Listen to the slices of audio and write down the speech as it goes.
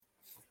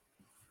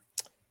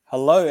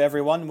Hello,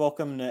 everyone.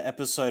 Welcome to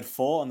episode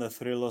 4 on the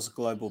Thrillos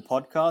Global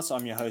Podcast.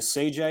 I'm your host,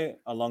 CJ.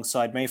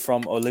 Alongside me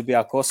from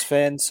Olympiakos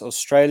fans,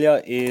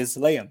 Australia, is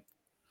Liam.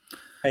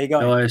 How you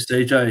going? Hi,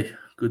 CJ.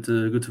 Good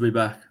to be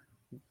back.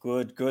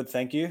 Good.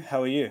 Thank you.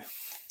 How are you?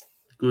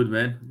 Good,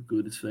 man.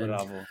 Good. It's been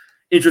Bravo.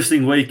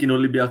 interesting week in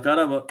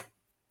Olympiakos, but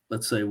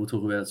let's see. We'll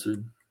talk about it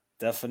soon.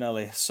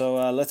 Definitely.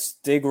 So let's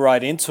dig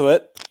right into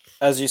it.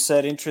 As you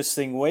said,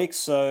 interesting week.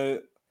 So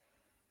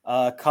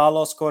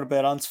Carlos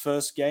CORBERANS'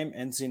 first game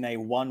ends in a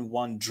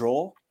 1-1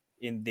 draw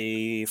in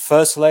the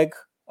first leg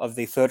of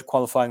the third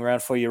qualifying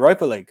round for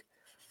Europa League.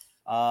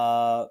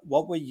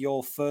 What were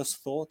your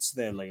first thoughts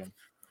there, Liam?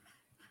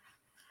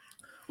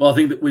 Well, I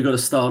think that we've got to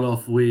start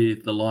off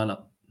with the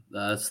lineup.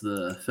 That's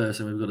the first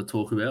thing we've got to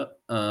talk about.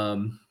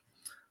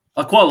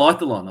 I quite like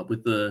the lineup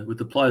with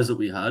the players that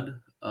we had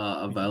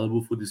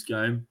available for this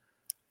game.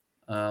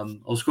 I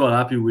was quite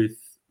happy with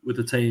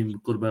the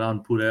team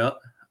Corberan put out.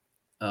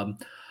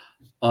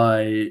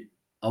 I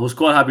was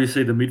quite happy to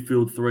see the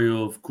midfield three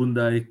of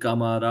Kunde,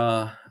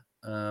 Kamara,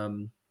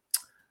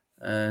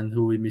 and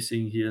who are we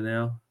missing here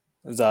now?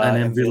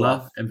 And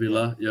Villa.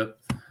 Villa, yep.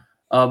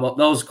 That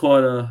was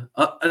quite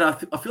and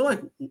I feel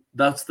like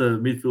that's the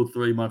midfield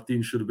three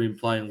Martin should have been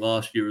playing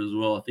last year as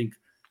well. I think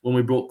when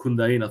we brought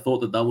Kunde in, I thought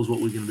that was what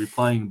we were going to be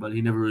playing, but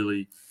he never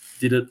really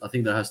did it. I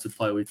think that has to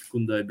play with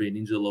Kunde being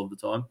injured a lot of the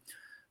time.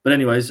 But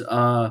anyways,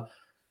 I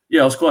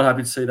was quite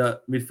happy to see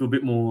that midfield a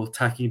bit more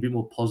attacking, a bit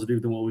more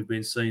positive than what we've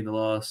been seeing the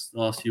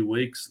last few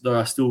weeks. Though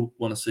I still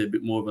want to see a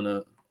bit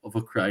more of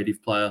a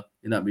creative player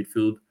in that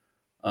midfield,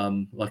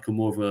 like a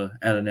more of a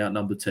out and out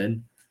number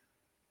 10.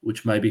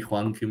 Which maybe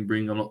Juan can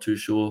bring. I'm not too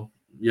sure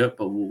yet,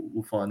 but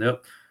we'll find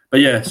out.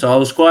 But yeah, so I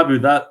was quite happy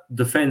with that.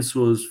 Defense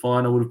was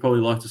fine. I would have probably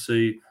liked to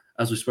see,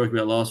 as we spoke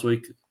about last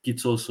week,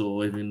 Gitsos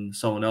or even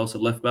someone else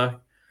at left back,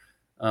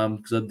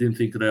 because I didn't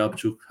think that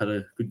Alpchuk had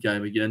a good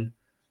game again.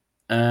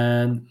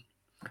 And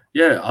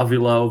yeah,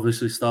 Avila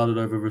obviously started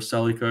over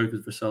Versalico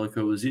because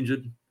Versalico was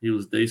injured. He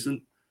was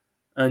decent.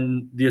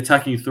 And the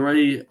attacking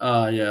three,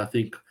 I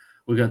think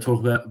we're going to talk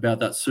about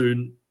that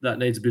soon. That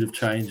needs a bit of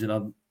change, and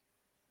I'm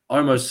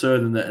almost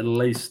certain that at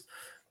least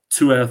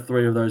 2 out of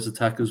 3 of those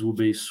attackers will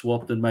be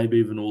swapped, and maybe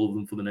even all of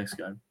them for the next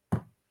game.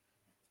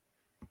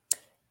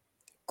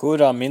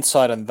 Good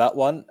insight on that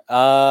one.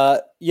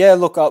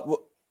 Look,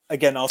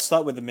 again, I'll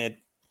start with the mid.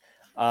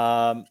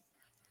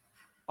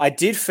 I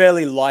did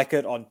fairly like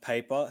it on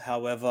paper.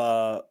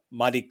 However,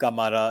 Madi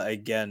Kamara,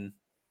 again,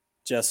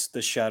 just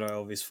the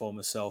shadow of his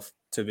former self,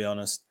 to be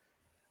honest.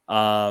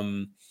 The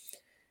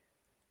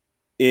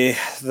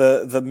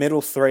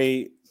middle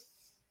three,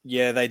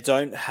 they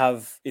don't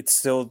have, it's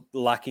still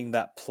lacking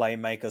that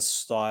playmaker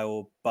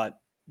style, but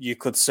you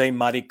could see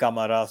Madi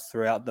Kamara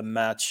throughout the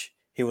match.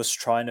 He was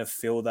trying to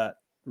fill that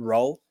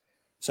role.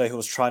 So he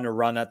was trying to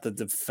run at the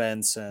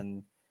defense,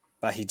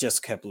 but he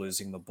just kept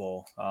losing the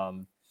ball,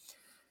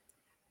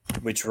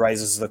 which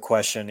raises the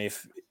question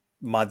if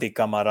Madi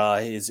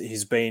Kamara,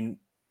 he's been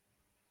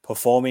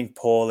performing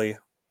poorly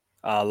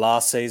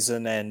last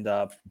season, and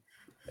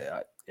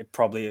it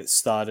probably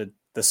started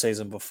the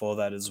season before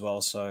that as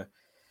well. So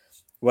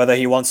whether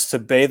he wants to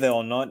be there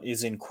or not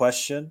is in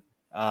question.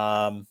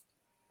 Maybe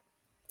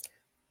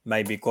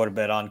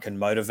Corberan can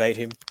motivate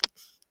him,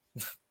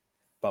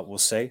 but we'll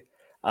see.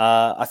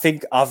 I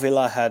think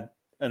Avila had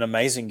an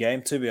amazing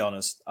game, to be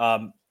honest.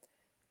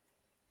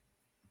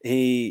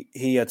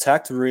 He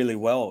attacked really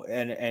well,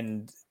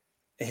 and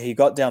he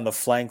got down the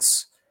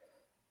flanks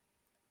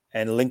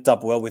and linked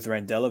up well with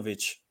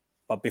Randelovic.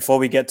 But before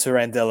we get to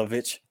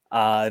Randelovic,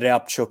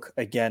 Reapchuk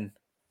again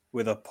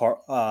with a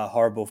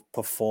horrible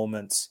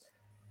performance.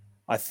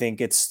 I think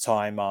it's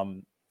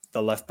time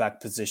the left back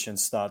position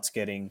starts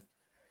getting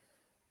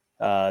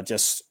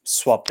just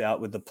swapped out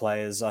with the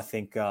players. I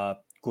think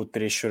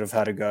Gutri should have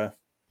had a go.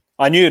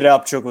 I knew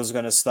Reapchuk was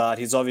going to start.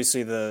 He's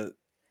obviously the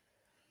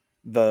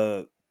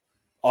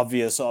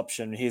obvious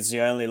option. He's the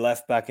only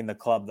left back in the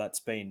club that's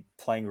been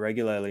playing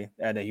regularly,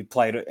 and he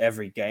played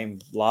every game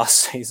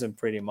last season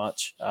pretty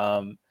much.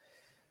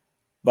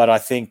 But I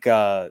think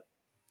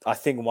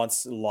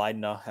once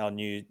Leidner, our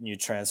new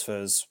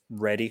transfer's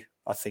ready,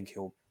 I think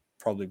he'll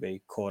probably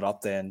be caught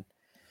up there. And,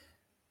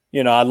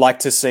 I'd like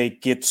to see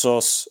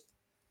Gitsos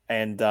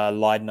and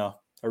Leidner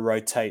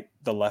rotate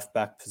the left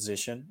back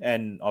position,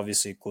 and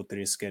obviously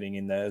Kutris getting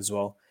in there as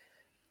well.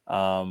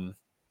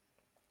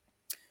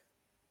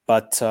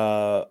 But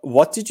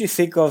what did you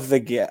think of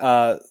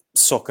the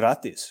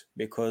Socrates?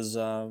 Because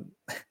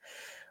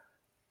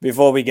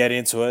before we get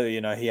into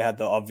it, he had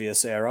the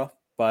obvious error.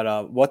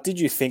 But what did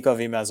you think of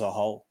him as a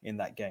whole in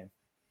that game?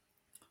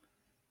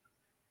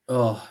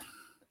 Oh,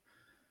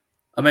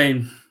 I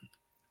mean,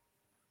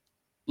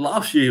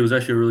 last year he was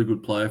actually a really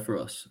good player for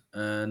us,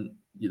 and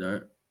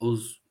I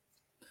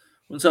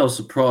wouldn't say I was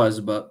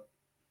surprised, but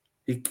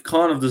he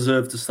kind of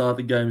deserved to start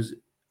the games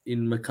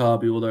in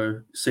Maccabi,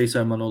 although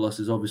Cesar Manolas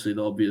is obviously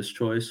the obvious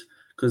choice,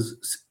 because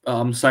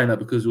I'm saying that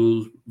because it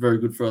was very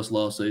good for us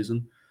last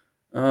season.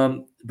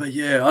 But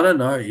yeah, I don't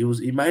know.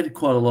 He made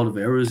quite a lot of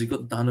errors. He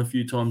got done a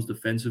few times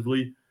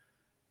defensively,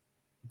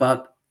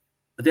 but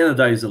at the end of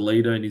the day, he's a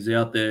leader and he's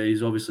out there.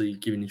 He's obviously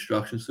giving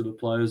instructions to the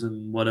players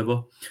and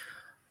whatever.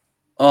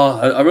 Oh,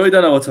 I really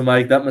don't know what to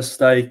make. That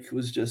mistake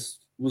was just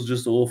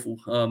awful.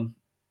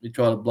 You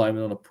try to blame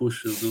it on a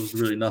push. There was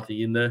really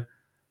nothing in there.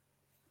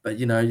 But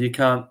you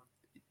can't.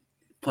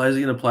 Players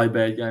are going to play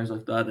bad games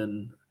like that,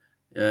 and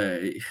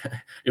it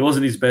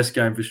wasn't his best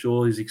game for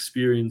sure. His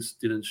experience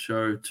didn't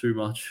show too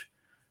much.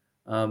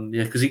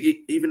 Because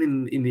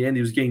even in the end,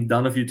 he was getting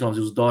done a few times.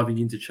 He was diving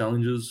into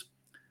challenges.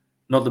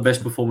 Not the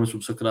best performance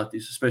from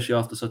Socrates, especially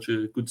after such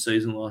a good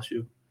season last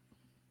year.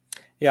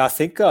 Yeah, I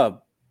think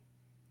a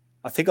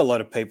lot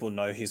of people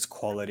know his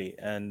quality,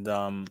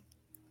 and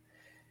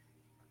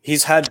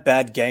he's had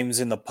bad games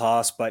in the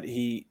past, but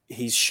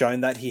he's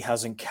shown that he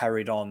hasn't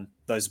carried on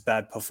those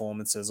bad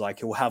performances. Like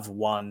he'll have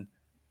one,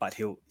 but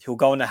he'll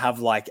go on to have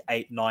like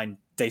 8, 9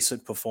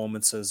 decent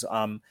performances.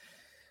 I'm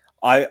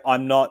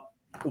not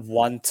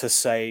one to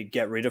say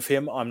get rid of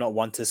him. I'm not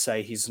one to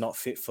say he's not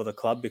fit for the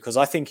club, because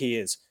I think he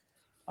is.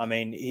 I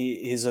mean,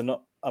 he's an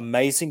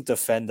amazing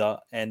defender,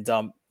 and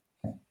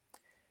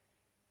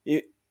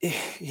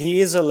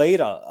he is a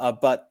leader.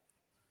 But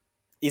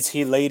is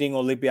he leading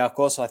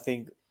Olympiakos? I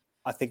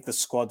think the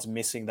squad's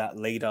missing that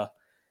leader,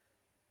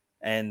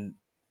 and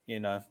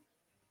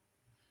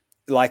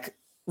like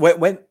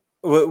when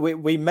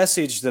we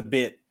messaged a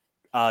bit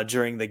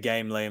during the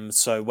game, Liam.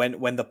 So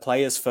when the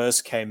players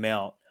first came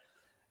out,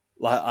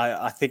 like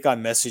I think I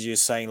messaged you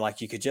saying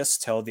like you could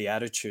just tell the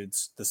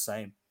attitude's the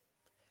same.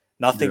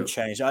 Nothing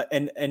changed.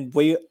 And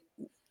we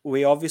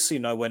obviously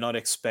know we're not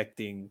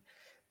expecting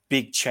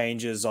big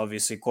changes.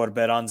 Obviously,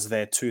 Corberan's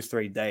there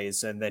 2-3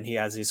 days, and then he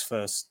has his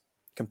first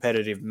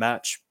competitive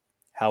match.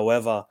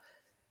 However,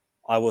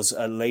 I was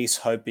at least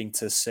hoping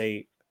to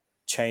see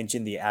change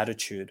in the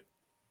attitude.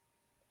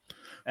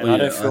 And I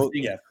don't feel,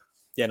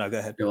 no, go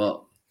ahead. Yeah,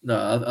 well,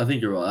 no, I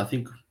think you're right. I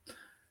think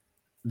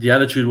the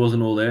attitude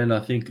wasn't all there, and I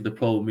think the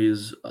problem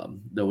is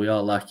that we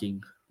are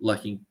lacking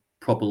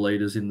proper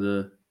leaders in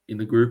the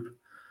group.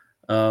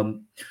 I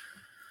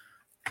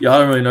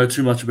don't really know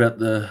too much about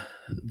the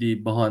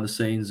behind the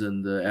scenes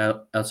and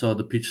the outside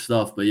the pitch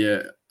stuff, but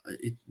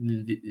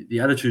the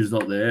attitude is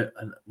not there,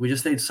 and we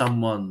just need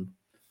someone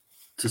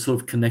to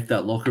sort of connect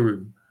that locker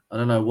room. I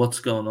don't know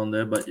what's going on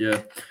there, but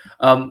yeah.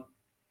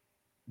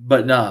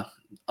 But nah.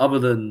 Other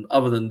than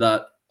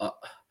that,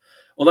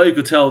 although you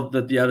could tell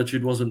that the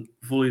attitude wasn't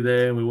fully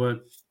there, and we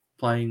weren't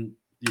playing,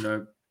 they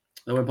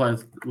weren't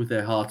playing with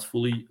their hearts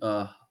fully.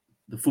 The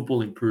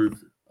football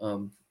improved,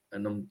 and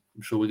I'm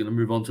sure we're going to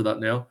move on to that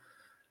now.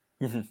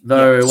 Mm-hmm.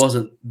 Though it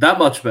wasn't that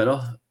much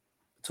better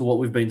to what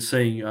we've been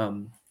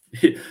seeing.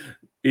 It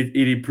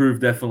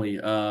improved definitely.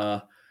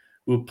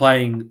 We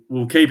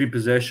were keeping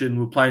possession.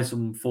 We were playing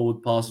some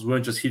forward passes. We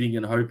weren't just hitting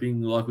and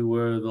hoping like we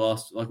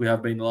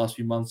have been the last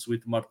few months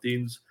with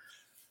Martins.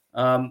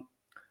 I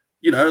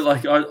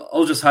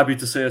was just happy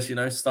to see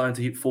us, starting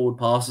to hit forward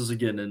passes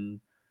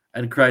again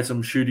and create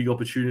some shooting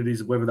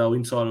opportunities, whether they were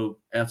inside or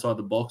outside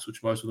the box,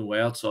 which most of them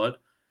were outside,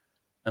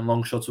 and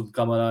long shots with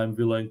Kamara and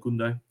Villa and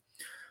Kunde.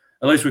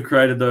 At least we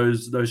created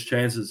those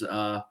chances.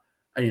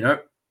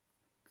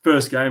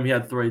 First game he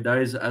had 3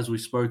 days, as we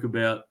spoke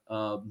about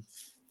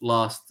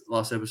last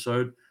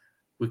episode.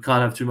 We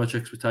can't have too much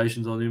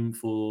expectations on him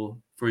for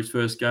his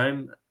first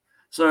game.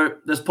 So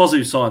there's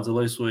positive signs. At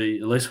least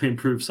we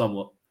improved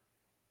somewhat.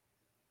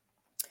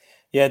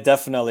 Yeah,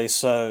 definitely.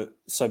 So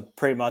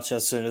pretty much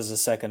as soon as the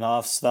second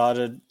half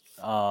started,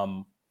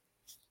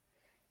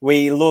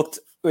 we looked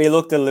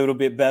a little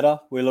bit better.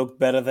 We looked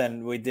better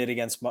than we did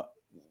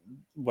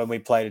when we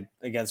played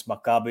against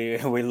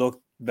Maccabi. We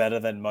looked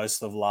better than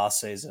most of last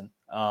season.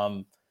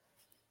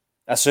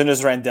 As soon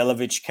as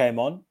Randelovic came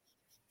on,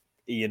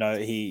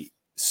 he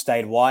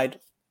stayed wide,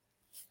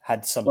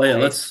 had some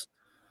pace.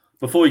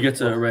 Before we get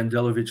to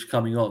Randelovic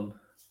coming on,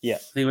 I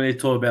think we need to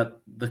talk about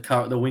the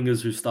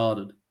wingers who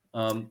started.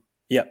 And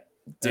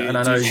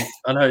I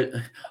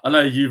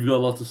know you've got a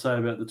lot to say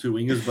about the two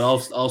wingers, but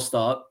I'll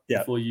start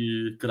before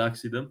you could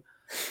actually them.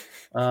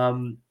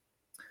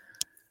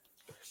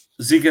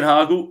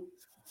 Zigenhagel,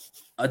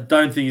 I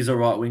don't think he's a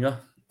right winger.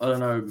 I don't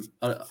know.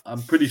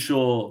 I'm pretty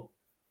sure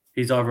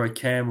he's either a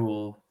cam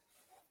or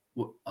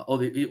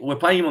we're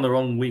playing him on the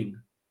wrong wing.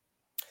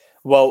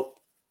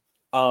 Well,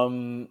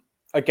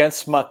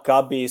 against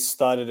Maccabi,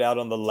 started out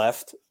on the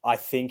left. I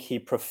think he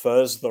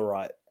prefers the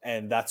right,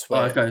 and that's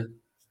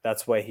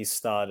where he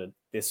started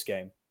this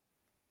game.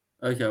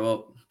 Okay,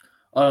 well,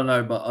 I don't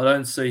know, but I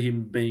don't see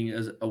him being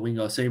as a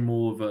winger. I see him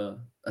more of a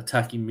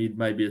attacking mid,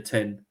 maybe a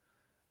 10.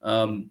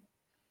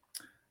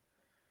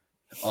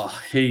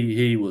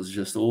 He was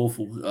just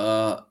awful.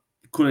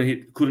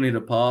 Couldn't hit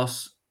a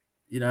pass.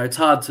 It's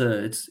hard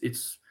to.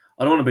 It's.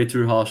 I don't want to be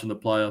too harsh on the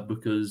player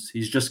because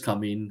he's just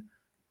come in.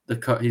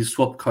 He's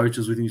swapped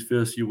coaches within his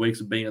first few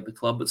weeks of being at the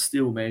club, but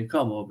still, man,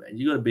 come on, man,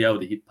 you got to be able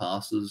to hit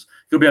passes.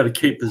 You got to be able to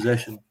keep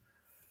possession.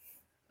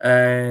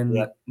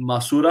 And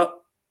Masura.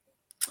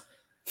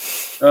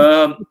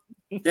 Well,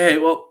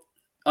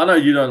 I know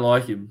you don't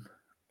like him,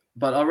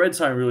 but I read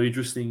something really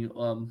interesting.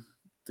 I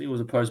think it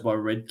was a post by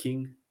Red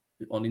King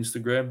on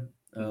Instagram.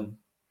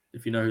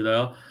 if you know who they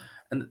are.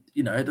 And,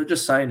 they're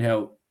just saying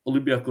how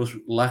Olympiakos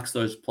lacks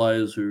those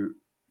players who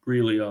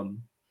really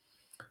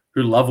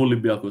who love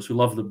Olympiakos, who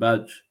love the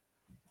badge.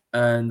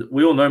 And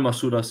we all know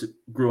Masuras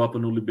grew up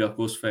an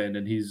Olympiakos fan,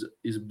 and he's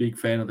a big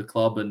fan of the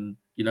club, and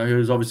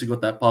he's obviously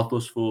got that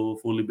pathos for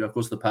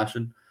Olympiakos, the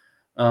passion.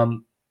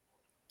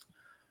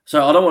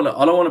 So I don't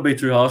want to be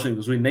too harsh on him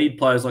because we need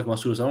players like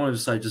Masuras. I don't want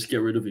to say just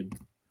get rid of him.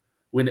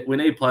 We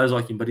need players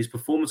like him, but his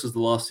performances the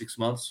last 6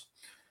 months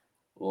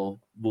or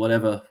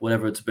whatever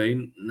it's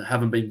been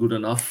haven't been good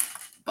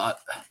enough. But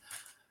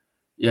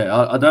yeah,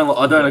 I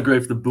don't agree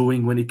with the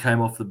booing when he came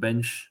off the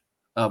bench.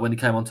 When he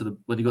got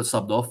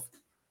subbed off,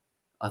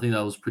 I think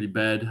that was pretty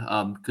bad.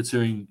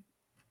 Considering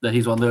that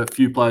he's one of the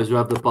few players who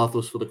have the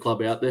pathos for the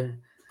club out there.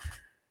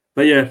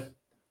 But yeah,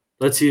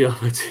 let's hear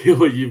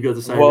what you've got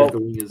to say about the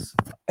wingers.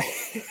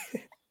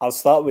 I'll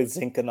start with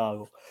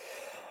Zinkernagel.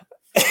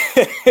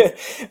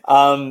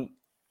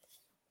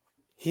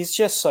 He's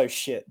just so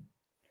shit.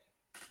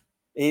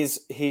 He's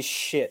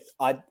shit.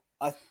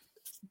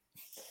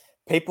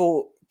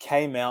 People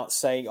came out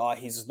saying, "Oh,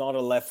 he's not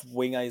a left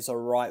winger; he's a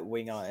right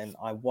winger." And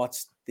I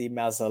watched him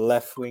as a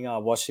left winger. I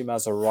watched him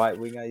as a right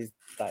winger.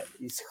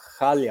 He's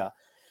Khalia.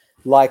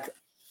 Like,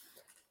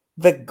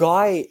 the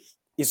guy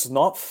is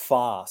not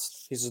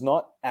fast. He's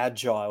not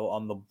agile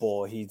on the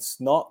ball. He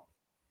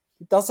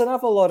doesn't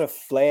have a lot of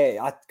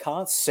flair. I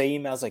can't see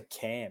him as a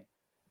cam.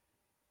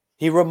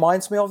 He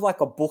reminds me of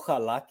like a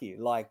Bukhalaki.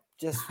 Like,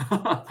 just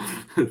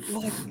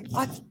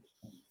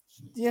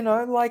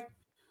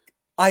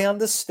I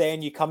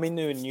understand you come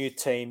into a new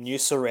team, new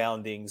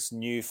surroundings,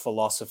 new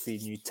philosophy,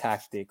 new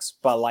tactics,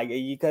 but like,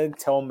 you can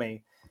tell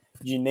me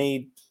you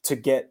need to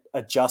get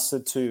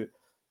adjusted to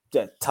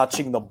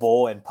touching the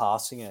ball and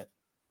passing it.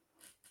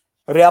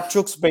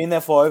 Ryabchuk's been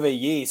there for over a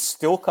year,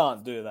 still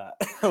can't do that.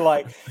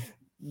 Like,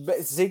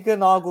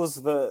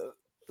 Zinkernagle's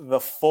the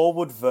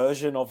forward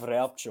version of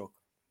Ryabchuk.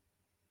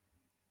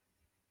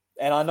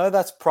 And I know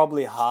that's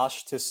probably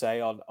harsh to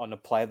say on a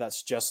player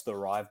that's just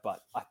arrived,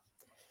 but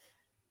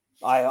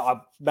I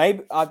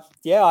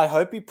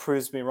hope he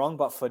proves me wrong.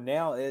 But for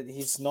now,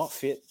 he's not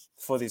fit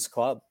for this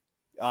club.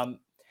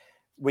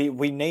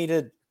 We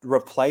needed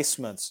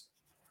replacements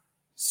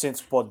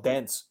since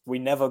Podence. We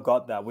never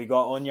got that. We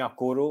got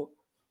Onyakuru.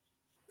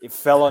 It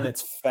fell on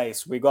its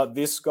face. We got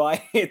this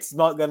guy. It's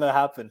not going to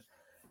happen.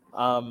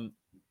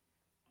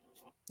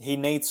 He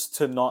needs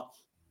to not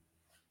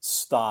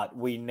start.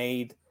 We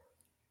need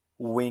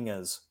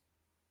wingers.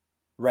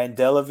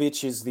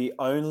 Randelovic is the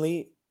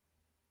only,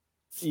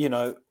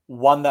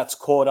 one that's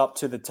caught up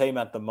to the team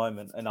at the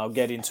moment. And I'll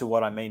get into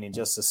what I mean in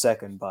just a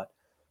second. But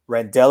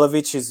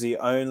Randelovic is the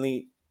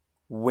only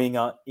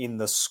winger in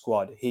the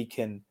squad. He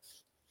can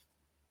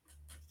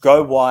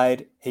go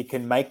wide. He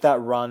can make that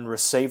run,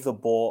 receive the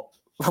ball.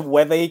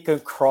 Whether he can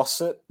cross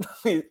it,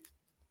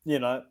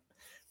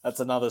 that's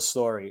another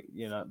story,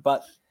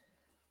 But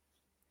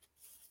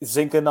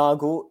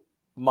Zinkernagel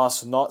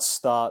must not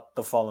start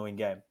the following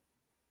game,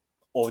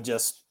 or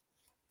just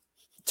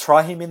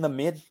try him in the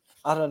mid.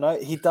 I don't know.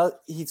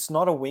 He's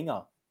not a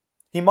winger.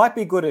 He might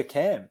be good at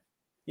cam.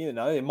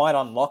 It might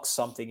unlock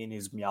something in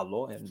his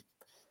Mialo and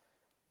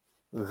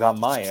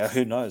Gamaya.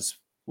 Who knows?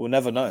 We'll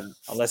never know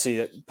unless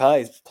he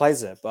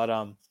plays it.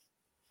 But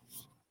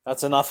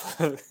that's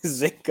enough of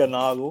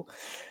Zinkernagel.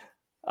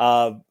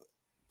 By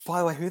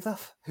the way,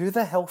 who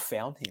the hell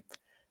found him?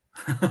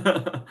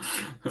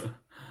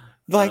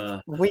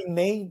 Like, we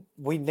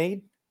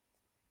need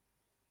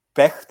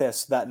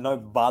Bechdess that know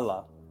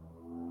Bala,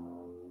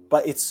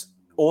 but it's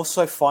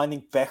also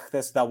finding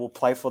Bechdess that will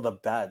play for the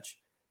badge,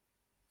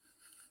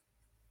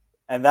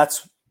 and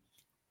that's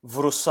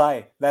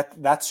Vrusai.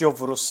 That's your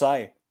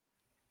Vrusai.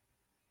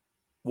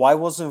 Why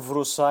wasn't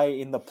Vrusai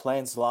in the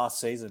plans last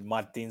season?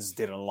 Martins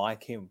didn't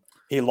like him.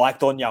 He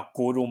liked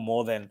Onyakuru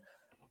more than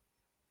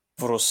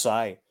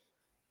Vrusai.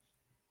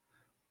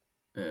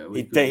 Yeah,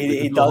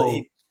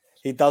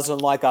 he doesn't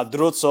like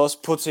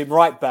Adrutsos, puts him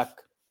right back.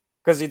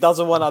 Because he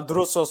doesn't want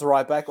Adrutsos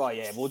right back. Oh,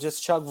 yeah, we'll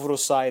just chuck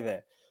Vrusai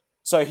there.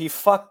 So he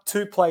fucked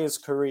two players'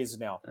 careers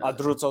now,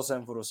 Adrutsos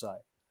and Vrusai.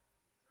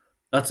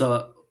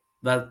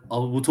 That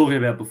we're talking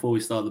about before we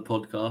start the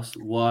podcast,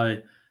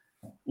 why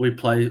we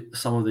play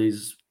some of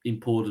these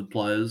imported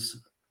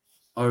players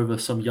over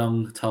some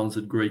young,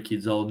 talented Greek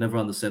kids. I'll never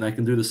understand. They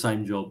can do the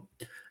same job,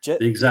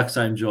 the exact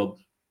same job.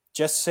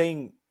 Just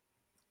seeing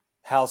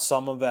how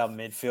some of our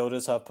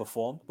midfielders have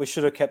performed, we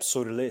should have kept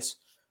Surlis.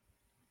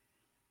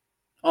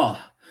 Oh,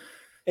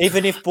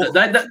 even if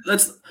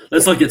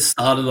let's not get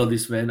started on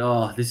this, man.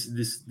 Oh,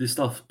 this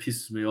stuff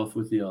pisses me off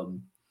with the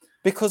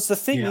because the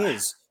thing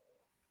is,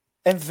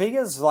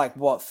 Envia's like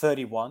what,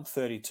 31,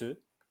 32?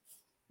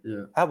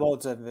 Yeah. How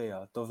old's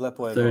Envia?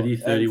 30,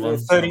 31.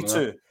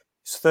 32.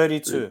 He's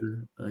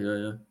 32.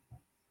 Yeah.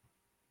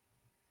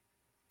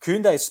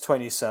 Koundé's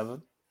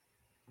 27.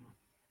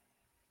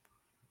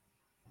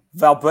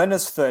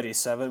 Valbuena's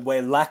 37.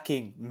 We're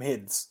lacking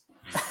mids.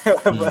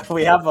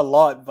 We have a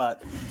lot,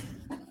 but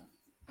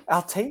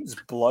our team's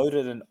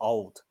bloated and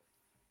old.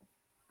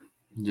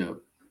 Yeah.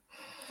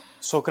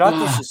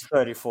 Socrates is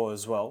 34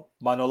 as well.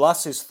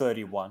 Manolas is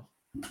 31.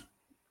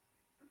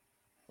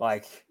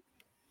 Like,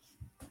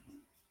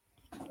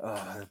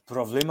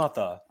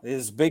 problemata.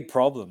 There's big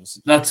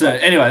problems. That's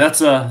it. Anyway,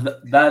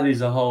 that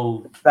is a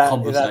whole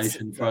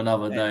conversation for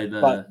another day.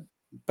 But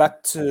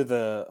back to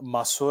the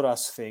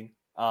Masuras thing.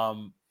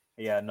 I'm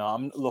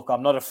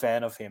not a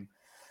fan of him.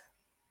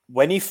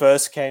 When he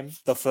first came,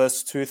 the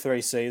first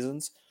 2-3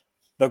 seasons,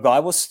 the guy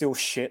was still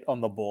shit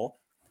on the ball.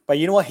 But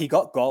you know what? He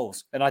got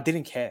goals, and I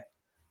didn't care.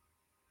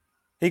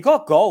 He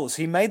got goals.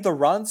 He made the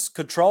runs,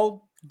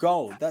 controlled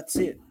goal. That's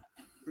it.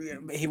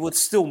 He would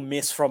still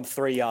miss from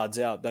 3 yards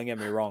out. Don't get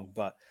me wrong,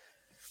 but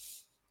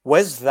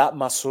where's that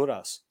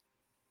Masuras?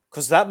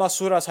 Because that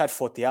Masuras had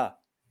Fotia.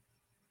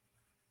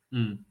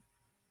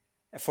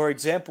 For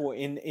example,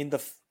 in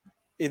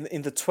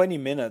the 20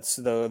 minutes,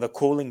 the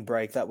cooling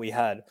break that we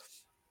had,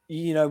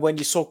 you know, when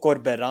you saw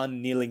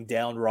Corberan kneeling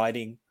down,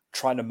 writing,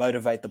 trying to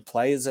motivate the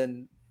players,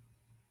 and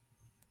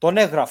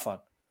Tonegrafan,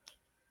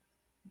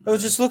 they were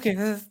just looking.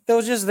 They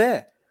were just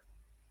there.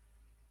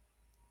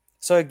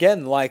 So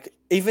again, like,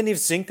 even if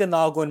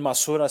Zinkenago and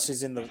Masuras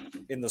is in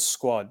the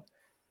squad,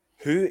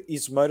 who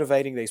is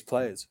motivating these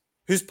players?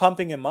 Who's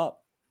pumping him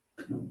up?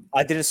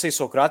 I didn't see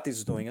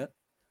Socrates doing it.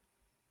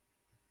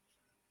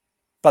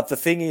 But the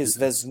thing is,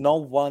 there's no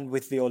one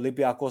with the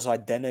Olympiakos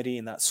identity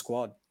in that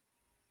squad.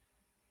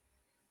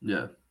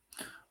 Yeah.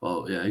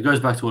 Well, yeah, it goes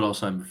back to what I was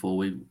saying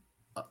before.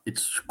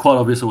 It's quite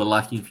obvious that we're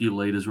lacking a few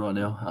leaders right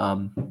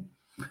now.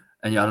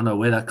 And yeah, I don't know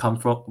where that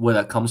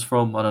comes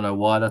from. I don't know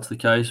why that's the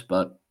case,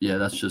 but yeah,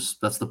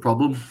 that's the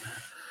problem.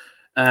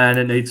 And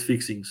it needs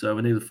fixing. So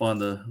we need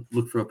to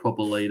look for a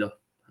proper leader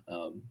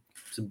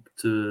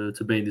to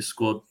be in this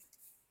squad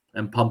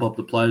and pump up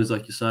the players,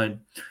 like you're saying.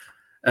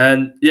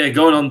 And yeah,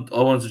 going on,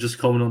 I wanted to just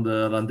comment on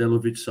the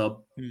Randelovic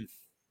sub.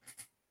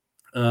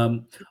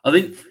 I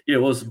think it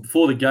was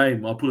before the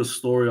game. I put a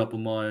story up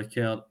on my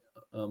account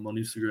on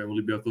Instagram,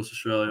 Olympiakos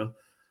Australia,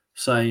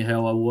 saying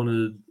how I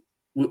wanted,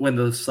 when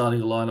the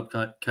starting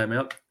lineup came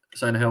out,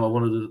 saying how I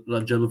wanted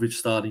Randelovic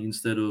starting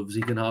instead of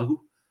Zinkenhagel.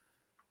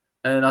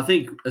 And I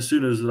think as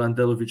soon as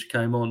Randelovic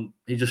came on,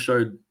 he just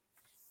showed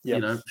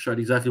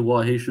exactly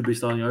why he should be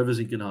starting over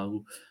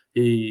Zinkenhagel.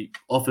 He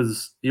offered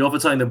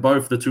something that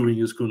both the two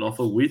wingers couldn't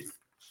offer width.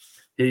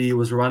 He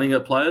was running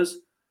at players.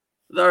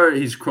 Though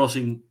his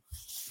crossing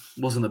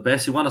wasn't the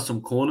best, he won us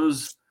some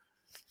corners.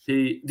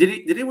 Did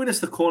he win us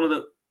the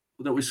corner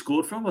that we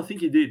scored from? I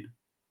think he did.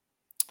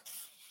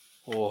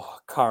 Oh,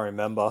 I can't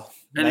remember.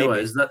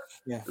 Anyways,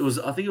 it was.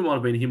 I think it might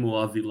have been him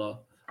or Avila.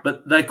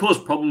 But they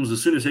caused problems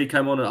as soon as he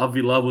came on, and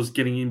Avila was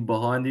getting in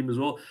behind him as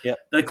well. Yeah,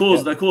 they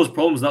caused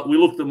problems that we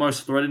looked the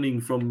most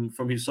threatening from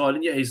his side.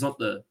 And yeah, he's not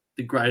the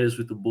greatest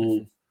with the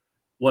ball,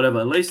 whatever.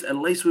 At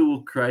least we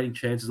were creating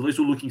chances. At least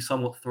we were looking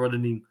somewhat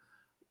threatening,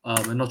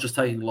 and not just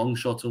taking long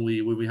shots. And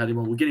we had him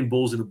on. We're getting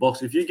balls in the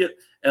box. If you get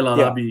El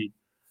Arabi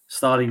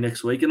starting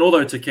next week, and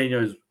although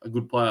Taquinho is a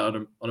good player,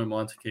 I don't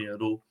mind Taquinho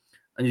at all.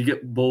 And you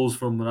get balls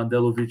from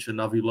Randelovic and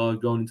Avila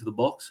going into the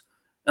box,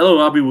 El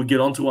Arabi would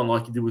get onto one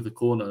like he did with the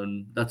corner,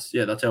 and that's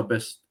our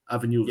best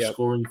avenue of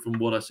scoring from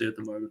what I see at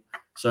the moment.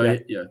 So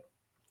yeah.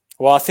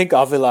 Well, I think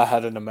Avila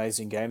had an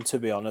amazing game, to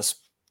be honest,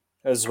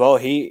 as well.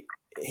 He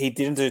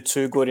didn't do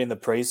too good in the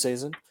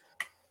preseason,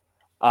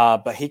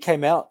 but he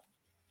came out.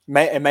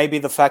 Maybe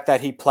the fact that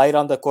he played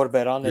under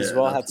Corberan as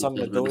well had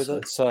something to do with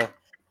it. So,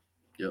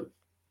 he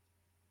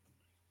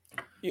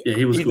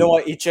was. You know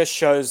what? It just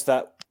shows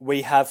that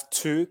we have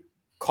two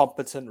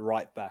competent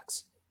right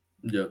backs.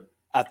 Yeah.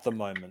 At the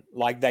moment,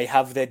 like, they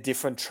have their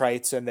different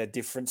traits and their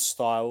different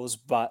styles,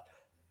 but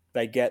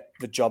they get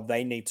the job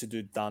they need to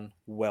do done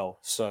well.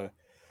 So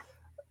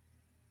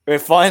we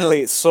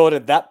finally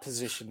sorted that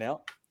position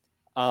out.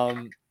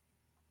 And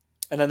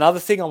another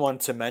thing I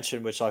wanted to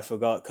mention, which I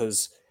forgot,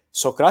 because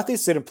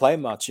Socrates didn't play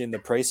much in the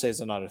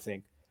preseason, I don't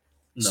think.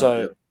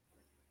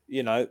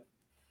 You know,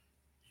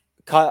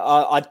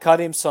 I'd cut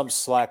him some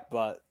slack,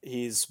 but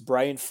his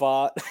brain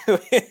fart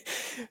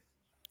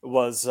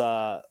was,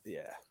 I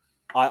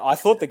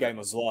thought the game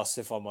was lost,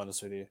 if I'm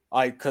honest with you.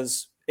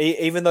 Because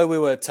even though we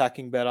were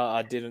attacking better,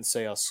 I didn't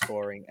see us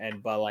scoring.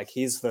 But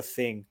here's the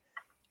thing.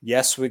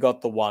 Yes, we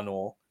got the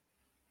 1-1,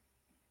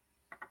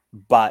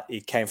 but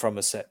it came from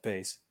a set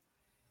piece.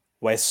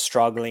 We're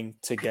struggling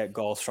to get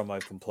goals from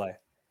open play.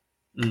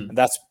 And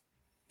that's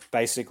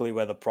basically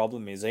where the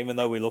problem is. Even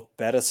though we looked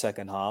better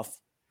second half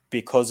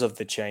because of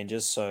the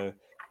changes, so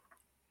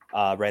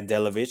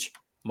Randelovic,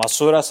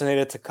 Masuras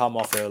needed to come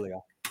off earlier.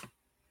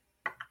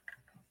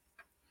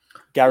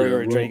 Gary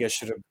Rodriguez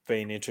should have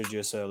been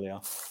introduced earlier.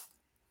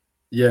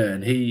 Yeah,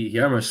 and he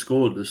almost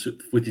scored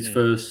with his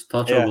first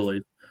touch, I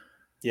believe.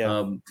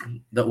 Yeah.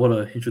 What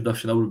an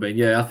introduction that would have been.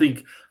 Yeah, I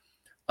think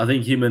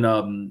him and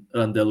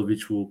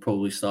Randelovic will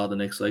probably start the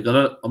next leg.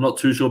 I'm not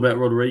too sure about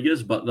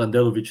Rodriguez, but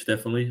Randelovic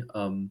definitely.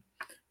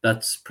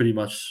 That's pretty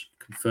much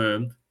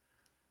confirmed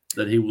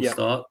that he will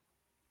start.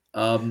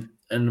 And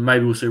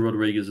maybe we'll see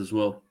Rodriguez as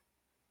well.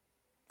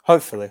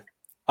 Hopefully.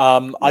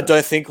 I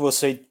don't think we'll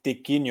see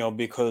Tiquinho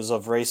because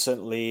of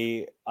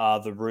recently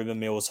the rumor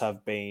mills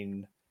have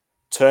been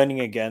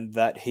turning again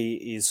that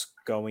he is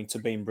going to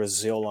be in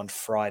Brazil on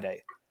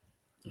Friday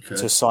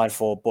to sign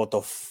for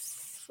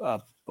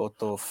Botafogo.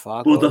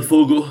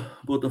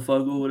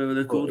 Botafogo, whatever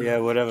they're called. Yeah,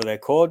 whatever they're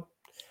called.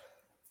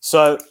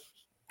 So,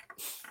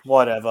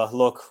 whatever.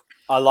 Look,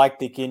 I like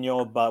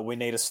Tiquinho, but we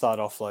need to start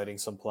offloading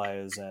some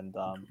players. And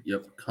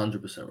Yep,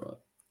 100% right.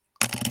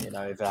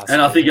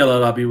 And I think El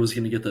Arabi was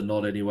going to get the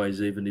nod anyways,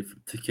 even if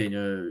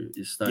Tiquinho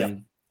is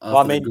staying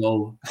after the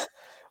goal.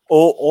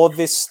 All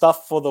this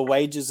stuff for the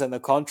wages and the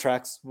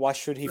contracts, why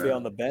should he be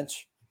on the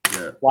bench?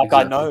 Yeah, like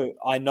exactly.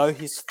 I know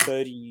he's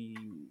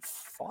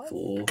 35?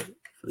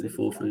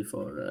 34,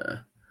 35.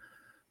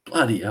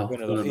 Bloody hell.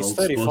 He's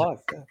 35.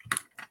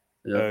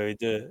 Yeah.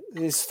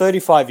 He's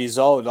 35 years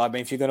old. I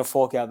mean, if you're going to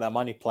fork out that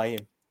money, play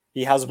him.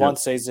 He has one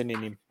season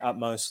in him at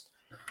most.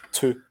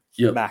 2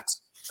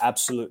 max.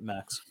 Absolute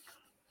max.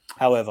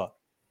 However,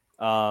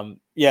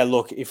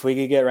 look, if we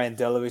could get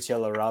Randelovic,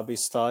 El Arabi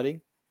starting,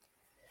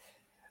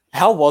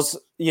 how was,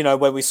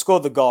 when we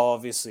scored the goal,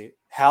 obviously,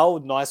 how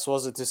nice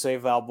was it to see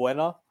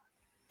Valbuena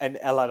and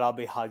El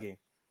Arabi hugging?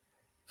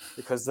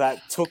 Because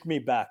that took me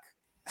back.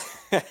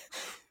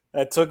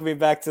 That took me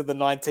back to the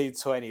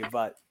 1920.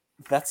 But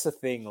that's the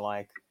thing,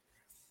 like,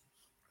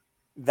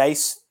 I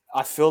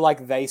feel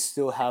like they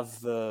still have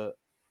that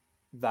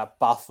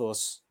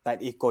pathos,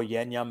 that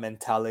Ikoyenya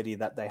mentality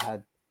that they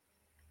had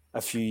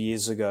a few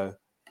years ago.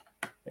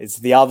 It's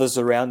the others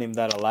around him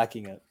that are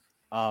lacking it.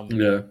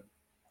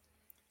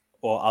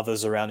 Or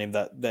others around him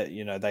that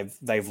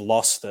they've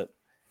lost it.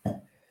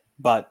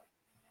 But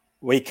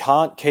we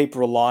can't keep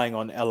relying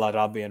on El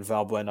Arabi and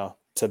Valbuena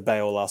to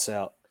bail us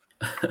out.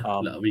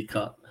 No, we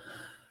can't.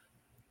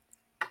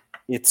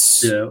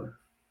 It's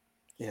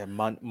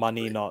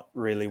money not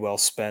really well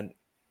spent.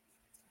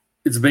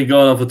 It's been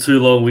going on for too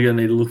long. We're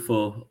gonna need to look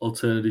for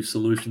alternative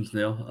solutions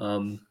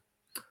now.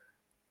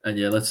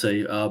 Let's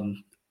see.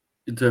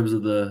 In terms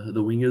of the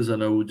wingers, I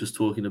know we're just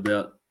talking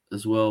about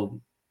as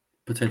well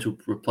potential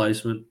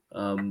replacement.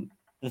 I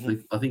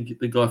think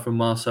the guy from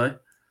Marseille.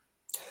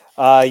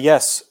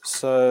 Yes.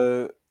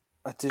 So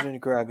I didn't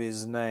grab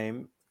his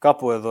name.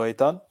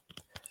 Capoeira.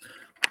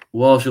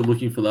 Whilst you're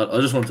looking for that,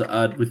 I just wanted to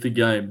add with the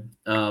game.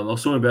 I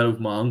was talking about it with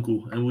my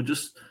uncle, and we're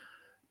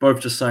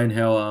both just saying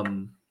how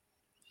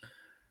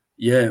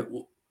we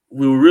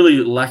were really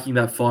lacking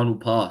that final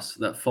pass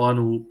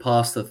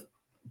to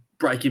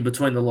break in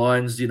between the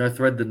lines,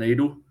 thread the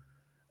needle.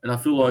 And I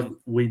feel like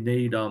we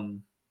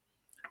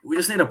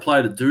just need a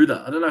player to do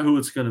that. I don't know who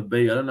it's going to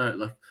be. I don't know,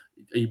 like,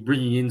 are you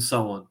bringing in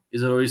someone?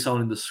 Is it already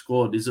someone in the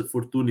squad? Is it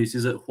Fortunis?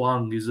 Is it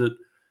Huang? Is it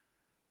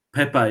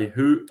Pepe? I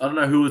don't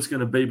know who it's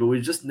going to be, but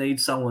we just need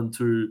someone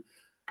to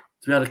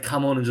be able to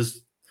come on and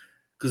just,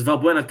 because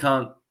Valbuena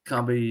can't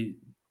be,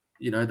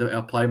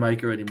 our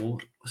playmaker anymore.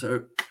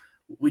 So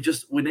we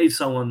need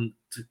someone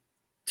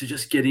to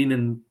just get in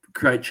and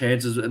create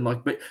chances and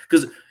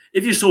because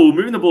if you saw, we're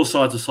moving the ball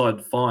side to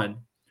side, fine,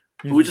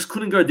 but we just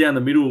couldn't go down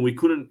the middle, and we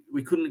couldn't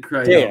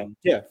create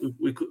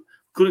we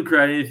couldn't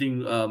create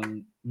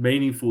anything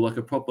meaningful, like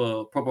a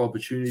proper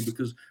opportunity,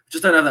 because we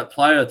just don't have that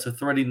player to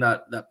thread in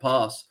that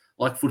pass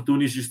like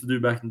Fortunis used to do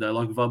back in the day,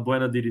 like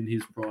Valbuena did in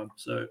his prime.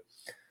 So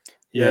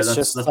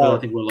that's what I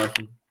think we're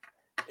lacking.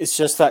 It's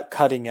just that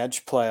cutting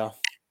edge player.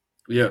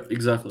 Yeah,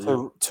 exactly.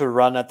 To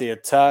run at the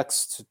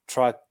attacks, to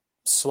try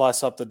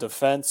slice up the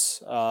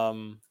defense.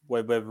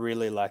 We're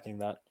really lacking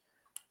that.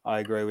 I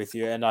agree with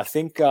you, and I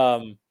think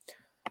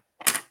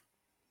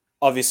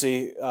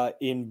obviously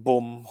in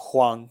Bum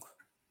Huang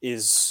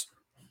is,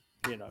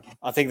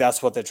 I think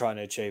that's what they're trying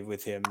to achieve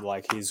with him.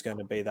 Like, he's going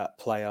to be that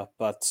player,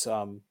 but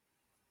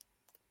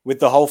with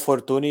the whole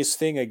Fortunis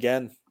thing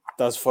again,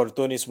 does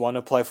Fortunis want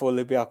to play for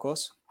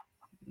Olympiakos?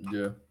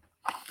 Yeah.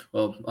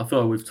 Well, I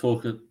feel like we've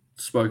spoke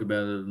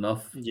about it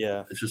enough.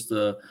 Yeah. It's just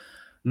a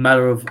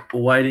matter of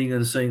waiting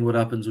and seeing what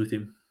happens with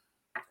him.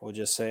 We'll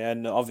just say,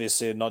 and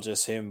obviously not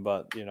just him,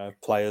 but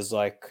players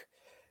like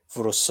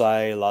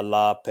Vrusai,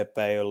 Lala,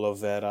 Pepe,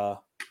 Oliveira.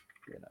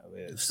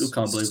 Still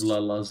can't believe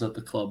Lala's at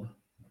the club.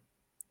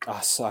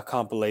 I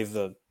can't believe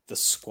the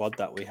squad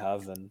that we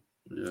have, and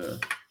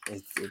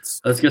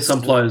let's get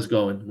some players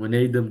going. We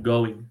need them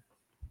going.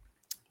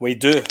 We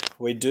do,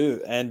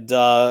 and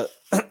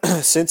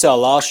since our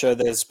last show,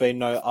 there's been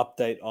no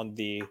update on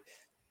the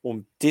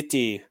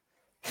Umtiti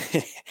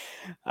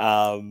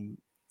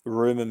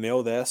rumor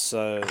mill there,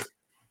 so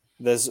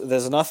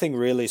there's nothing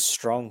really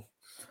strong.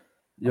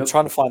 Yep. I'm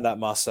trying to find that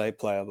Marseille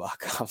player, but I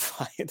can't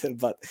find it.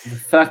 But the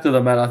fact of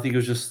the matter, I think it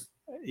was just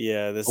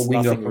there's a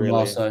winger nothing from really.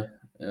 Marseille.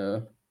 Yeah,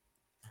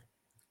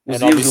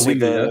 and obviously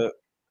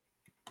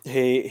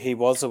he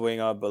was a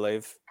winger, I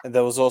believe, and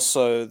there was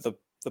also the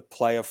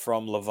player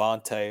from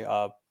Levante.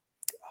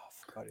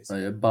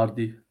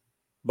 Bardi.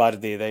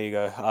 Bardi, there you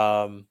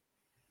go.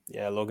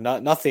 Look,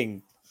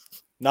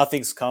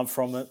 nothing's come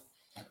from it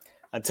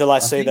until I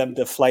see them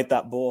deflate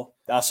that ball.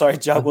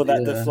 Juggle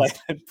that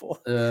deflated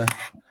ball. Yeah.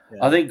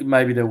 I think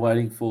maybe they're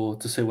waiting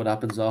to see what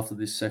happens after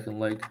this second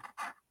leg.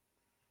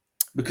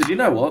 Because you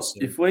know what?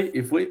 If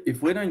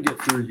we don't get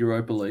through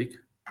Europa League,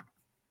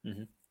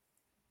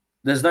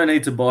 there's no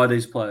need to buy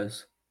these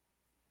players.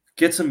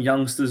 get some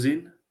youngsters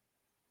in,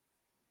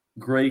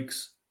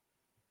 Greeks,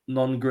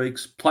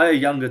 non-Greeks, play a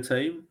younger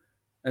team,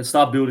 and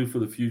start building for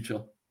the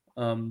future.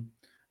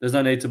 There's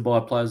no need to buy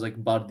players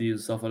like Buddy and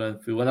stuff. I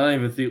don't feel, and I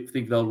don't even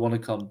think they would want to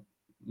come.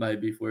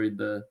 Maybe if we're in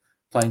the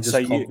playing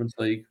just Conference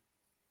League.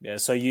 Yeah.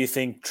 So you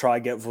think try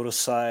get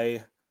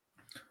Vurusai,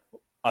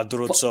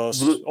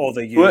 Adrutsos, all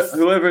the youth,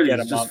 whoever it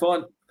is, just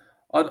find.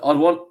 I'd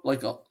want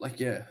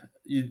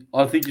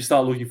I think you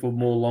start looking for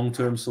more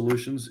long-term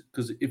solutions,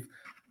 because if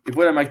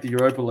we don't make the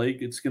Europa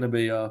League, it's going to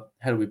be how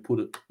do we put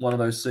it? One of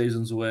those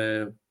seasons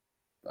where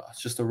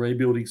it's just a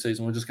rebuilding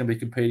season. We're just going to be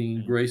competing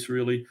in Greece,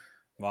 really.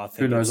 Well, I think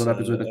who knows what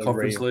happens with the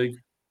Conference League?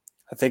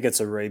 I think it's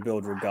a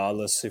rebuild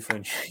regardless if we're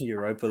in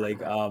Europa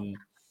League. I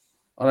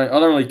don't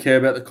really care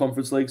about the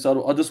Conference League,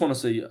 so I just want to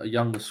see a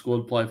younger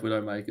squad play if we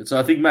don't make it. So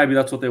I think maybe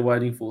that's what they're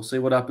waiting for. See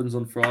what happens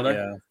on Friday.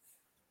 Yeah.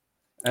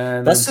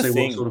 And then see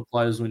what sort of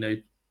players we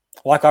need.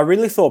 Like, I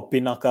really thought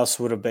Binakas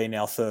would have been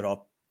our third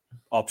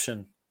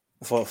option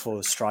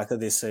for striker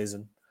this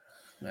season.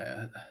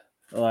 Yeah.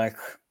 Like,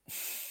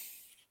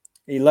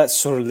 he let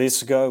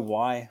Surlis go.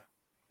 Why?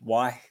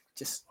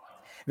 Just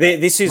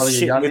this is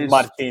shit with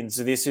Martins.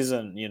 This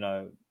isn't,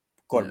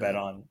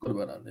 Corberan.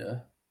 Corberan,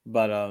 yeah.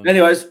 But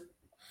Anyways,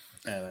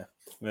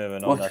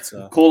 moving on. That's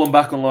call them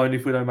back on loan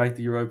if we don't make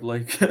the Europa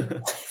League.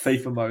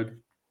 FIFA mode.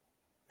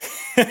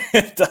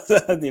 It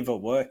doesn't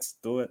even works.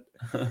 Do it.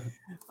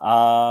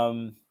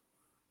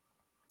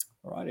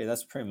 Alrighty,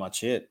 that's pretty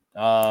much it.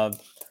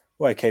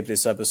 Won't keep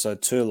this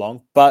episode too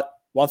long, but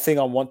one thing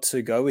I want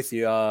to go with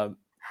you,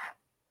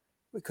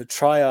 we could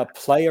try our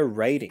player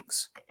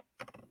ratings.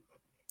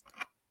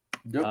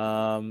 Yep.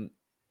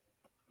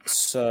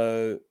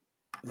 So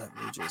let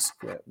me just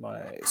get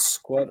my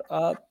squad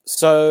up.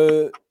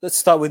 So let's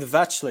start with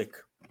Vachlik.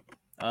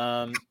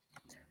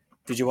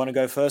 Did you want to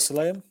go first,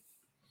 Liam?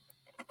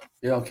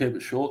 Yeah, I'll keep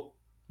it short.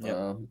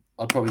 Yep.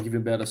 I'd probably give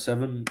him about a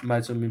 7.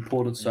 Made some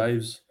important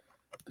saves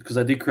because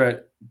they did create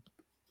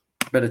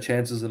better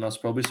chances than us,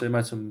 probably. So he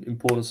made some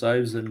important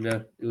saves, and yeah,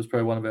 it was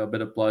probably one of our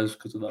better players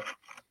because of that.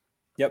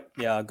 Yep.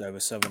 Yeah, I'll go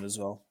with 7 as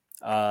well.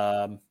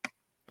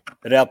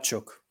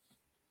 Ryabchuk.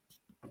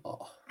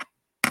 Oh,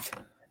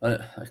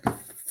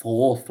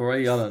 4,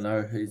 3. I don't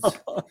know. He's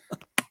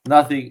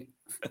nothing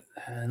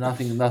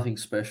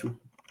special.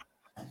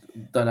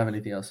 Don't have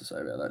anything else to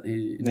say about that.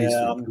 He needs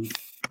to improve.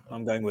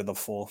 I'm going with a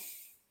 4.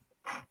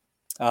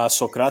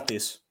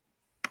 Socrates.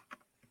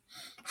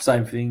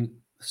 Same thing.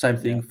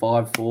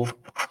 5, 4.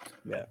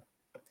 Yeah.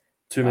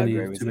 Too many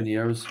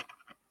errors.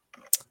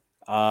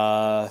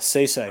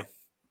 Cisse.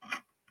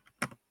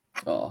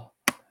 Oh,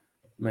 I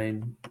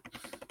mean,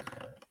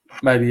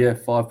 maybe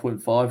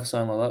 5.5,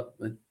 something like that.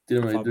 They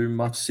didn't really do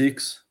much.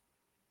 6.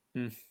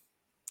 I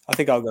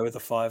think I'll go with a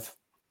 5.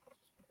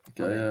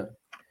 Okay, yeah.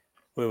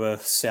 We were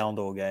sound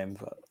all game,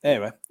 but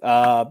anyway.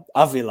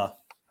 Avila.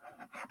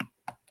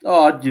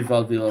 Oh, I'd give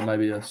Avila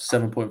maybe a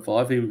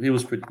 7.5. He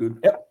was pretty good.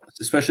 Yep.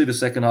 Especially the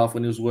second half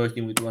when he was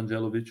working with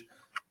Rangelovic.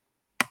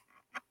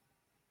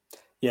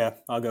 Yeah,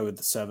 I'll go with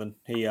the 7.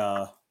 He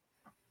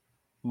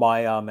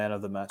my man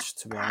of the match,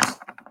 to be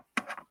honest.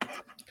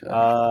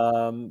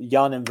 Okay.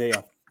 Jan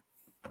Envia.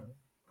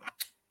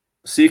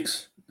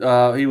 6.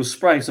 He was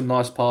spraying some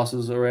nice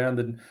passes around,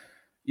 and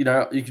you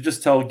could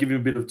just tell, give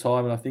him a bit of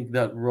time, and I think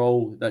that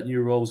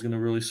new role is going to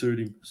really suit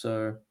him.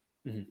 So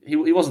he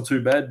wasn't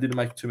too bad, didn't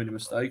make too many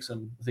mistakes,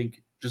 and I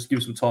think just give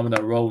him some time in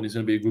that role, and he's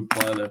going to be a good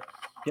player there.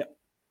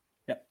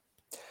 Yep.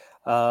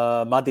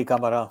 Madi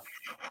Camara.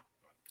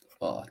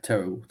 Oh,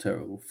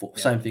 terrible. 4.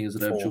 Same thing as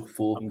Adamchuk,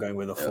 4. I'm going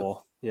with a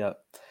 4. Yeah.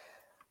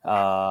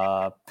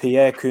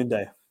 Pierre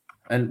Koundé.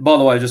 And by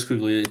the way, just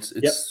quickly,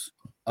 it's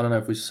I don't know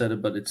if we said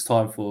it, but it's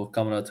time for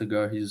Kamara to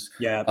go. It's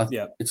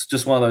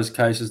just one of those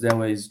cases now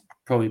where he's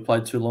probably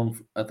played too long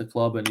at the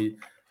club, and he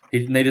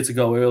needed to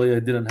go earlier.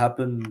 It didn't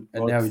happen,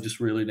 and now he just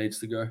really needs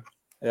to go.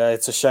 Yeah,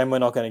 it's a shame we're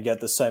not going to get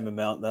the same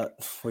amount that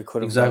we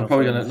could have. Exactly,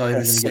 probably not even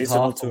going to get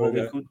half of what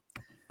we could.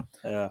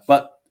 Yeah,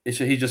 but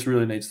he just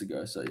really needs to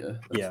go. So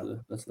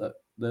that's that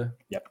there.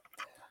 Yep.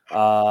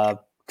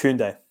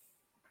 Koundé.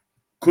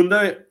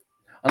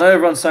 I know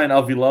everyone's saying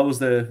Avila was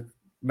the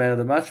man of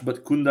the match,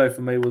 but Koundé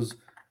for me was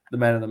the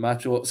man of the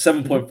match. Or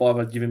 7.5,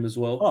 I'd give him as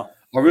well. Oh,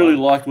 I really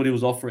liked what he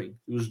was offering.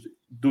 He was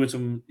doing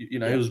some, he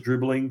was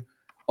dribbling,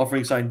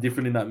 offering something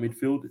different in that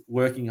midfield,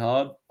 working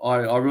hard.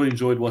 I really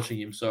enjoyed watching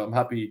him, so I'm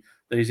happy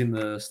that he's in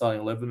the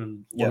starting 11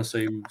 and want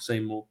to see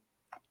him more.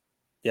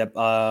 Yep,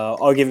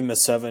 I'll give him a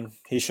 7.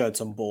 He showed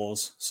some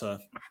balls, so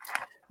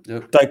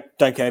yep.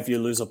 Don't care if you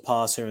lose a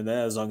pass here and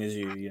there, as long as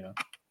you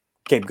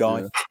keep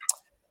going. Yeah.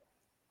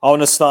 I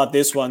want to start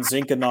this one,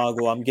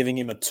 Zinkernagel. I'm giving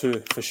him a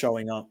 2 for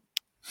showing up.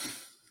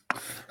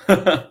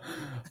 There's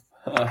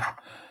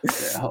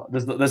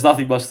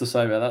nothing much to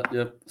say about that.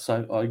 Yep,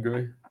 so I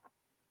agree.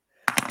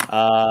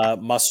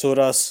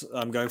 Masuras,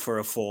 I'm going for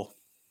a 4.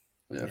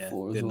 Yeah,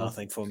 4 did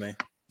nothing for me.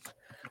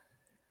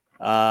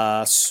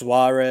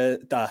 Suarez,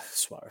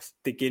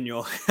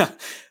 Tiquinho.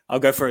 I'll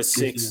go for a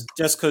 6,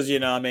 just because he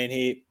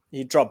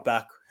dropped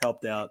back,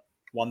 helped out,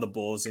 won the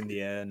balls in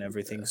the air and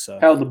everything. So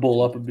held the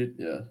ball up a bit.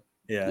 Yeah.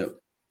 Yep.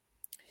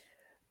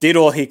 did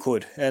all he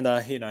could, and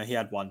he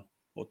had 1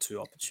 or 2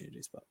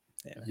 opportunities, but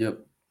yeah. Yep.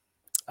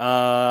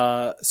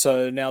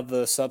 So now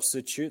the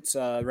substitutes,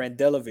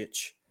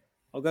 Randelovic.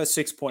 I'll go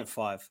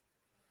 6.5.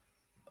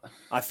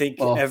 I think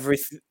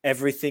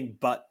everything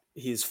but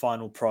his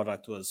final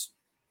product was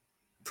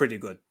pretty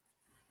good.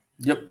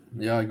 Yep.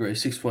 Yeah, I agree.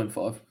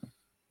 6.5.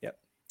 Yep.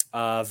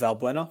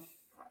 Valbuena.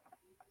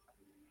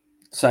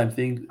 Same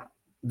thing.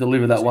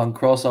 Delivered that one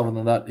cross. Other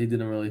than that, he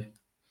didn't really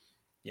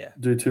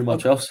do too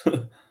much else.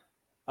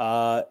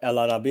 El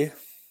Arabi.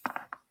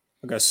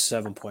 I'll go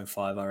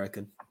 7.5, I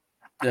reckon.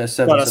 Yeah,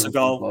 7. Got us a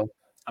goal.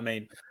 I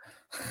mean,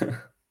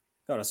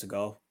 got us a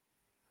goal.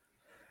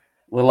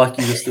 We're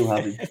lucky we're still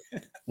having.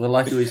 We're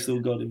lucky we still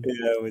got him.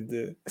 Yeah, we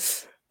do.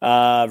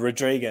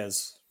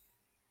 Rodriguez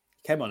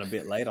came on a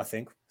bit late, I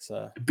think.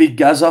 So Big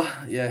Gaza.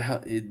 Yeah,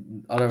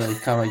 I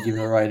can't really give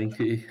him a rating.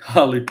 He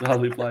hardly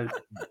played.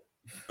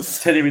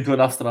 Turn him into an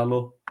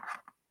Astralo.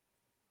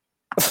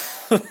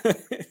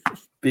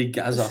 Big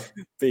Gaza.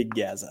 Big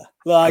Gaza.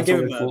 Well, I'll give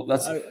him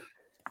that's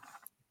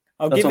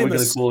what we're going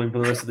to call him for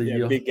the rest of the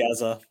year. Big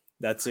Gaza.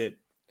 That's it.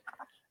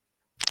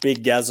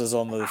 Big Gaza's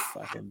on the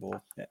fucking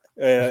ball.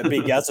 Yeah.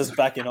 Big Gaza's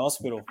back in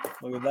hospital.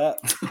 Look at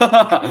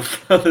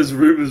that. There's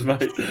rumours,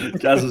 mate.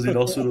 Gaza's in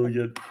hospital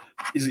again.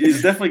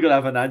 He's definitely going to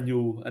have an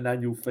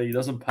annual fee. He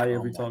doesn't pay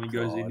every time he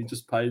goes in. He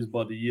just pays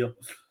by the year.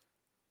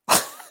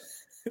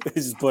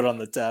 He's just put on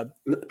the tab.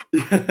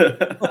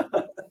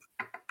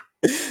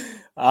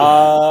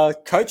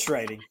 Coach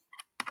rating.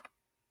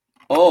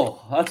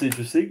 Oh, that's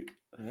interesting.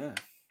 Yeah.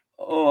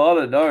 Oh, I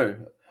don't know.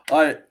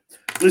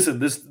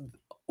 Listen.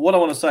 What I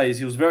want to say is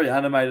he was very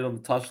animated on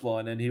the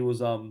touchline, and he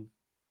was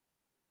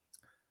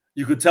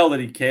you could tell that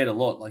he cared a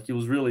lot. Like he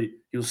was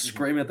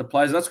screaming at the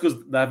players. That's because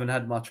they haven't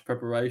had much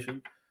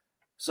preparation.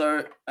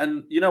 So,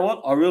 and you know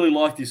what? I really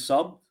liked his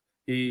sub.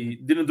 He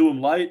didn't do him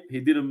late.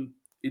 He did him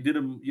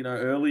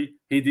early.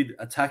 He did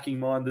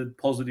attacking-minded,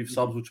 positive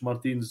subs, which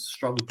Martins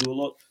struggled to do a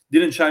lot.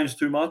 Didn't change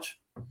too much.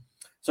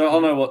 So I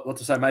don't know what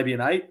to say. Maybe an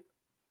 8,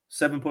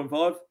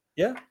 7.5.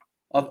 Yeah.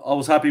 I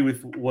was happy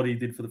with what he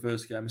did for the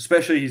first game,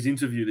 especially his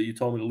interview that you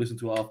told me to listen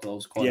to after. I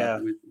was quite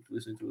happy with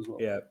listening to as well.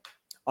 Yeah.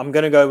 I'm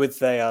going to go with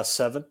a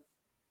 7.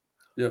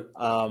 Yep.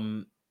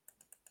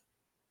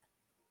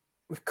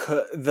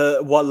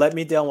 What let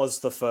me down was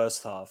the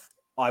first half.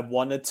 I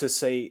wanted to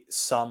see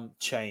some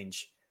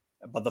change,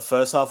 but the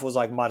first half was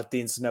like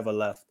Martins never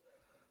left.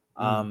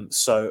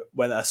 So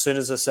as soon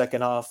as the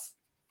second half,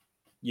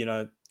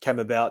 came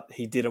about,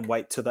 he didn't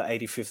wait till the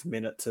 85th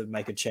minute to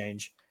make a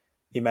change.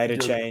 He made a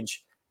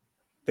change.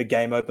 The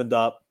game opened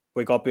up.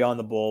 We got behind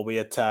the ball. We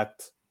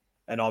attacked.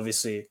 And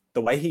obviously,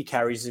 the way he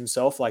carries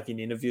himself, like in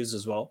interviews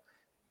as well,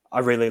 I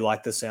really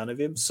like the sound of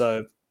him.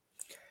 So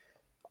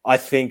I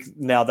think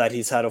now that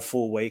he's had a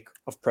full week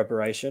of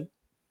preparation,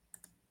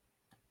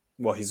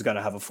 well, he's going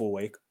to have a full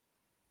week.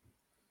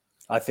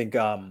 I think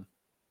I'm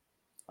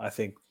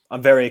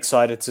very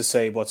excited to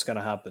see what's going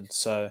to happen.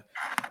 So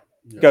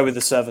go with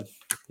the 7.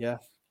 Yeah.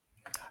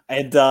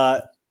 And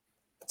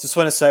just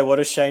want to say, what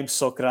a shame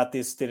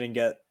Socrates didn't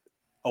get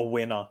a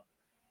winner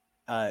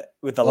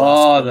with the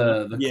last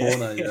corner.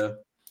 Corner, yeah.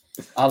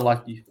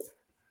 Unlucky.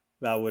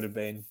 That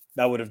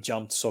would have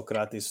jumped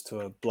Socrates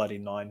to a bloody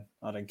 9.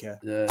 I don't care.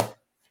 Yeah.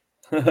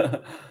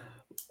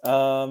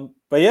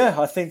 But yeah,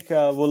 I think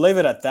we'll leave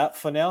it at that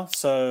for now.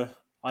 So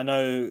I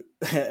know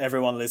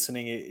everyone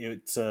listening,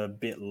 it's a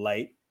bit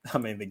late. I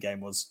mean, the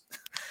game was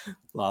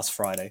last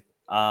Friday.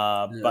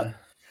 But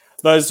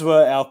those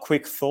were our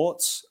quick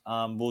thoughts.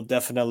 We'll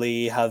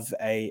definitely have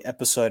a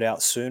episode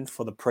out soon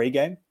for the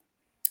pregame.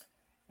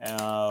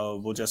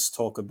 We'll just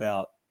talk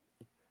about,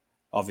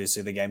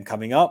 obviously, the game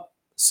coming up,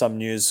 some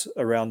news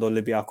around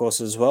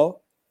Olympiakos as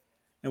well,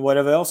 and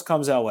whatever else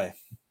comes our way.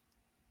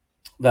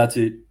 That's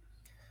it.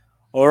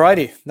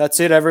 Alrighty, that's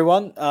it,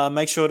 everyone.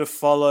 Make sure to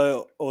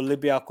follow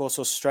Olympiakos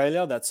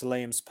Australia. That's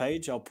Liam's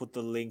page. I'll put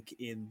the link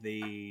in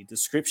the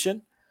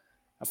description.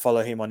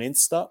 Follow him on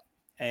Insta.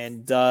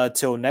 And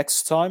till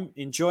next time,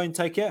 enjoy and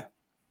take care.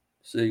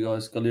 See you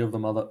guys. Kali of the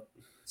mother.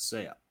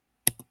 See ya.